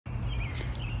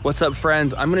What's up,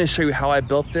 friends? I'm going to show you how I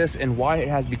built this and why it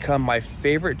has become my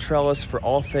favorite trellis for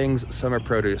all things summer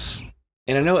produce.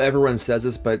 And I know everyone says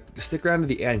this, but stick around to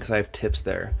the end because I have tips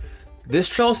there. This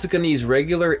trellis is going to use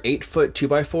regular 8-foot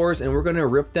 2x4s, and we're going to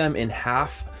rip them in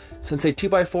half. Since a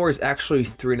 2x4 is actually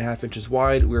 3.5 inches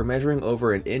wide, we're measuring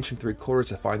over 1 3/4 inches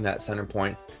to find that center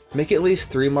point. Make at least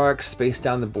 3 marks spaced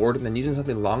down the board, and then using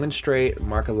something long and straight,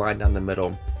 mark a line down the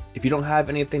middle. If you don't have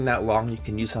anything that long, you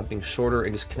can use something shorter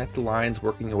and just connect the lines,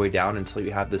 working your way down until you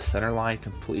have the center line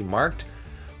completely marked.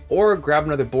 Or grab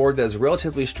another board that is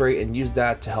relatively straight and use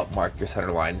that to help mark your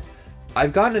center line.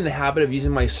 I've gotten in the habit of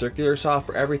using my circular saw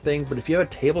for everything, but if you have a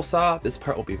table saw, this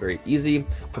part will be very easy.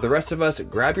 For the rest of us,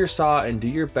 grab your saw and do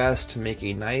your best to make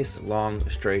a nice, long,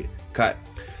 straight cut.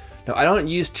 Now, I don't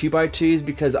use 2x2s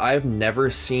because I've never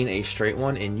seen a straight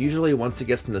one, and usually once it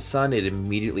gets in the sun, it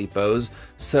immediately bows.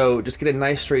 So just get a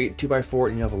nice straight 2x4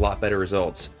 and you'll have a lot better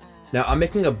results. Now, I'm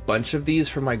making a bunch of these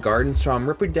for my garden, so I'm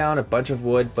ripping down a bunch of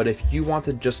wood, but if you want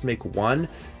to just make one,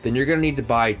 then you're gonna need to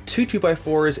buy 2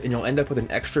 2x4s and you'll end up with an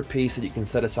extra piece that you can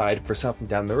set aside for something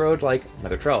down the road, like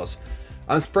another trellis.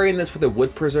 I'm spraying this with a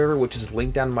wood preserver, which is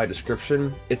linked down in my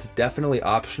description. It's definitely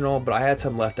optional, but I had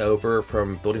some left over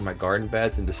from building my garden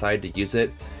beds and decided to use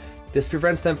it. This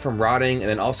prevents them from rotting and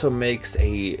then also makes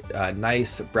a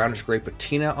nice brownish gray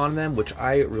patina on them, which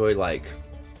I really like.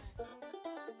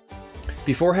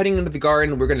 Before heading into the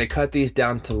garden, we're going to cut these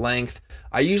down to length.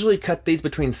 I usually cut these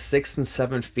between 6 and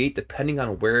 7 feet, depending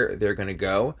on where they're going to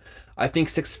go. I think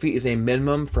 6 feet is a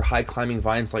minimum for high climbing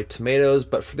vines like tomatoes,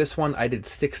 but for this one I did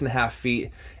 6.5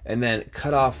 feet and then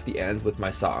cut off the ends with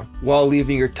my saw, while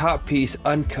leaving your top piece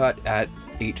uncut at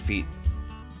 8 feet.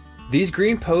 These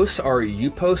green posts are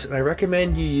U-posts, and I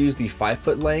recommend you use the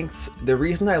 5-foot lengths. The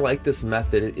reason I like this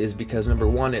method is because number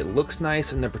 1, it looks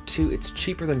nice, and number 2, it's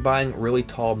cheaper than buying really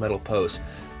tall metal posts.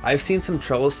 I've seen some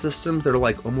trellis systems that are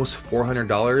like almost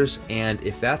 $400, and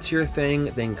if that's your thing,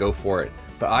 then go for it.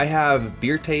 But I have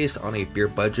beer taste on a beer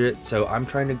budget, so I'm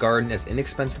trying to garden as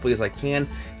inexpensively as I can,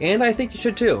 and I think you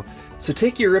should too. So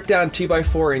take your rip down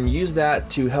 2x4 and use that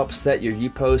to help set your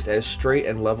U-post as straight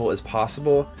and level as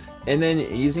possible. And then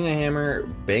using a hammer,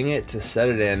 bang it to set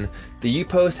it in. The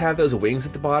U-posts have those wings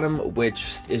at the bottom, which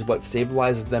is what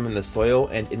stabilizes them in the soil,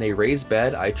 and in a raised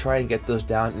bed, I try and get those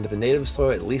down into the native soil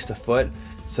at least a foot.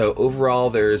 So overall,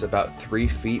 there's about 3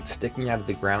 feet sticking out of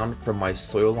the ground from my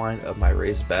soil line of my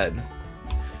raised bed.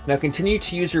 Now continue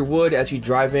to use your wood as you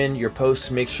drive in your posts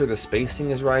to make sure the spacing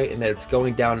is right and that it's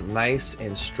going down nice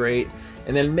and straight,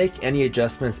 and then make any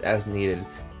adjustments as needed.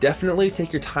 Definitely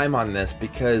take your time on this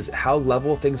because how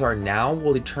level things are now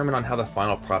will determine on how the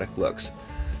final product looks.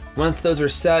 Once those are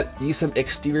set, use some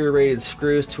exterior rated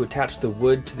screws to attach the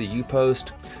wood to the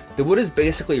U-post. The wood is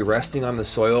basically resting on the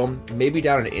soil, maybe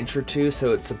down 1 inch or 2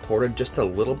 so it's supported just a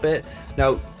little bit.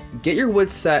 Now get your wood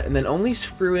set and then only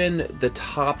screw in the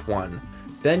top one.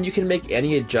 Then you can make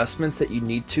any adjustments that you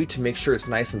need to make sure it's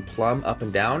nice and plumb up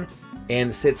and down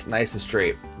and sits nice and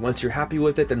straight. Once you're happy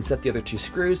with it, then set the other 2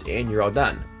 screws and you're all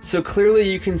done. So clearly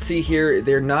you can see here,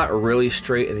 they're not really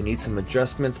straight and they need some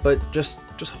adjustments, but just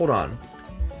hold on.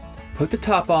 Put the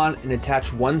top on and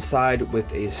attach one side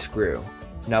with a screw.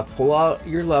 Now pull out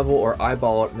your level or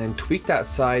eyeball it and then tweak that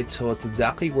side till it's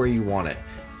exactly where you want it.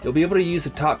 You'll be able to use the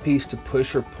top piece to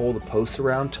push or pull the posts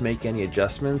around to make any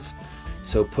adjustments.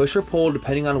 So push or pull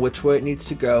depending on which way it needs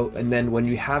to go, and then when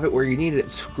you have it where you need it,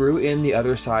 screw in the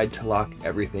other side to lock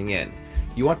everything in.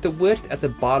 You want the width at the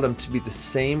bottom to be the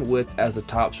same width as the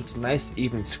top, so it's a nice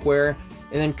even square,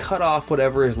 and then cut off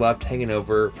whatever is left hanging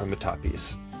over from the top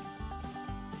piece.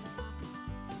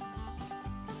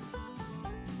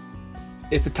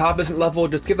 If the top isn't level,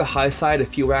 just give the high side a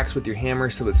few whacks with your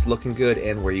hammer so it's looking good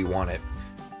and where you want it.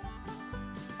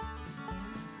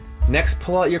 Next,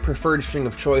 pull out your preferred string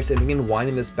of choice and begin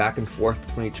winding this back and forth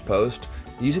between each post.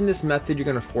 Using this method, you're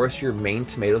going to force your main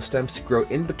tomato stems to grow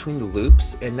in between the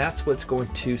loops, and that's what's going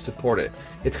to support it.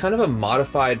 It's kind of a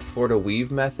modified Florida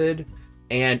weave method,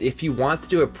 and if you want to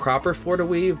do a proper Florida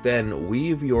weave, then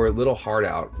weave your little heart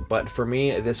out. But for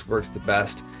me, this works the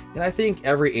best, and I think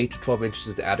every 8 to 12 inches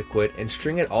is adequate, and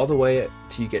string it all the way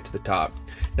till you get to the top.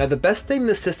 Now, the best thing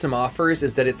this system offers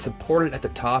is that it's supported at the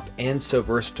top and so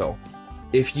versatile.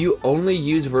 If you only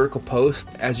use vertical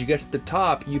posts, as you get to the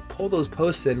top, you pull those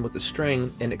posts in with the string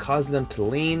and it causes them to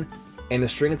lean, and the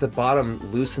string at the bottom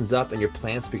loosens up and your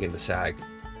plants begin to sag.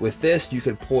 With this, you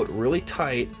can pull it really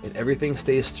tight and everything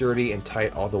stays sturdy and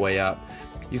tight all the way up.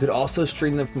 You could also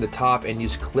string them from the top and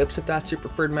use clips if that's your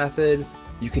preferred method.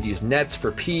 You could use nets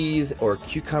for peas or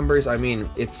cucumbers. I mean,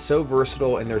 it's so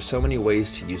versatile and there's so many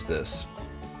ways to use this.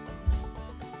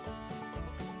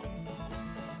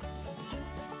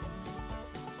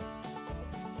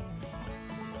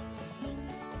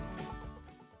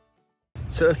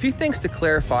 So a few things to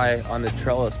clarify on the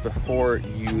trellis before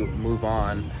you move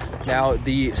on. Now,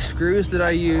 the screws that I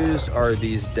used are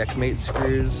these Deckmate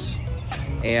screws,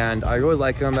 and I really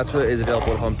like them. That's what is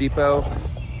available at Home Depot.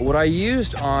 What I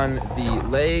used on the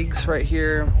legs right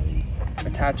here,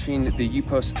 attaching the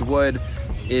U-post to the wood,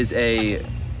 is a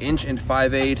 1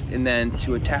 5/8 inch, and then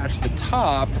to attach the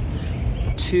top,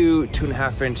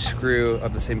 2.5 inch screw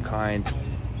of the same kind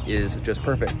is just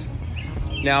perfect.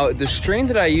 Now, the string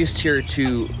that I used here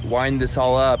to wind this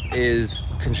all up is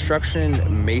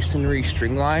construction masonry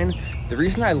Stringline. The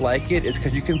reason I like it is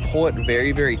because you can pull it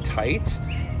very, very tight.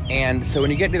 And so when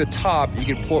you get to the top, you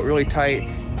can pull it really tight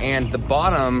and the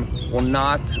bottom will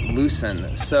not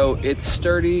loosen. So it's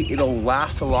sturdy, it'll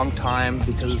last a long time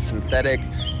because it's synthetic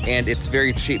and it's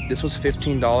very cheap. This was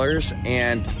 $15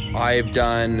 and I've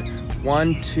done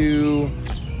 1, 2,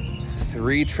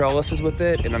 3 trellises with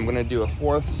it, and I'm gonna do a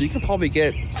 4th. So you can probably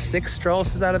get 6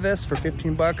 trellises out of this for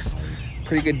 15 bucks.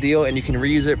 Pretty good deal, and you can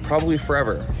reuse it probably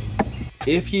forever.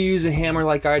 If you use a hammer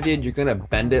like I did, you're gonna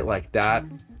bend it like that.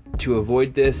 To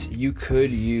avoid this, you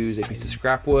could use a piece of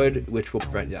scrap wood, which will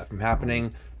prevent that from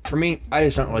happening. For me, I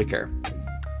just don't really care.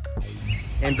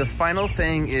 And the final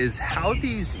thing is how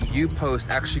these U-posts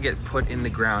actually get put in the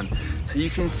ground. So you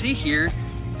can see here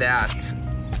that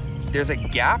there's a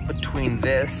gap between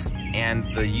this and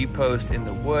the U-post in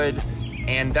the wood,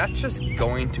 and that's just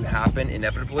going to happen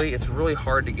inevitably. It's really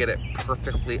hard to get it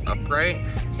perfectly upright,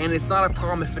 and it's not a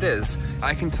problem if it is.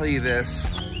 I can tell you this,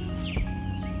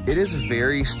 it is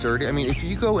very sturdy. I mean, if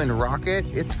you go and rock it,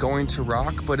 it's going to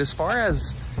rock, but as far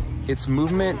as its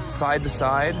movement side to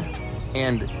side,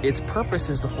 and its purpose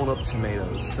is to hold up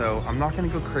tomatoes. So I'm not gonna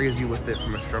go crazy with it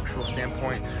from a structural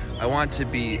standpoint. I want it to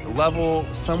be level,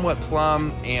 somewhat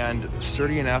plumb, and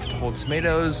sturdy enough to hold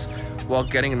tomatoes while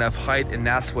getting enough height, and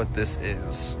that's what this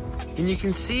is. And you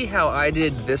can see how I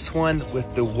did this one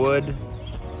with the wood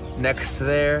next to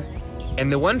there,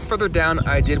 and the one further down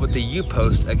I did with the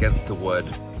U-post against the wood.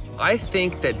 I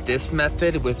think that this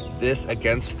method with this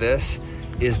against this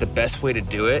is the best way to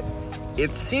do it.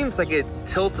 It seems like it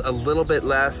tilts a little bit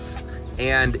less,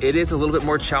 and it is a little bit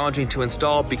more challenging to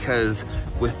install because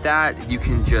with that, you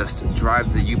can just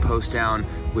drive the U-post down.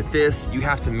 With this, you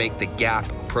have to make the gap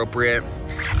appropriate.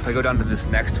 If I go down to this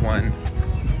next one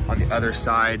on the other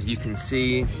side, you can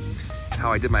see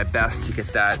how I did my best to get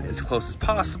that as close as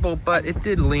possible, but it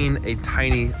did lean a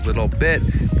tiny little bit.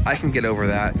 I can get over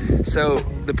that. So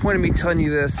the point of me telling you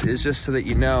this is just so that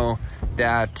you know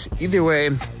that either way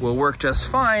will work just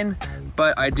fine,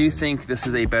 but I do think this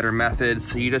is a better method.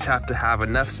 So you just have to have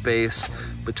enough space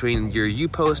between your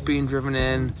U-post being driven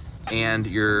in and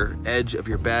your edge of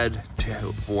your bed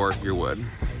for your wood.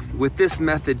 With this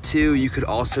method too, you could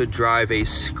also drive a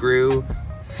screw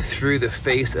through the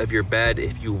face of your bed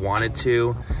if you wanted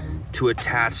to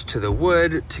attach to the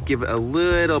wood to give it a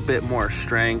little bit more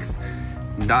strength.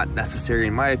 Not necessary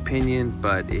in my opinion,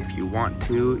 but if you want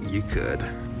to, you could.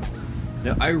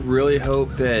 Now, I really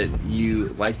hope that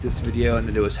you liked this video and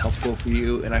that it was helpful for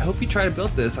you, and I hope you try to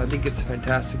build this. I think it's a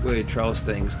fantastic way to trellis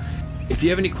things. If you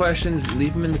have any questions,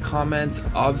 leave them in the comments.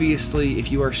 Obviously,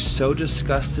 if you are so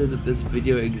disgusted that this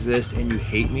video exists and you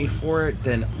hate me for it,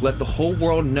 then let the whole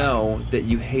world know that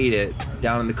you hate it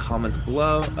down in the comments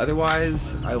below.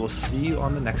 Otherwise, I will see you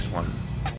on the next one.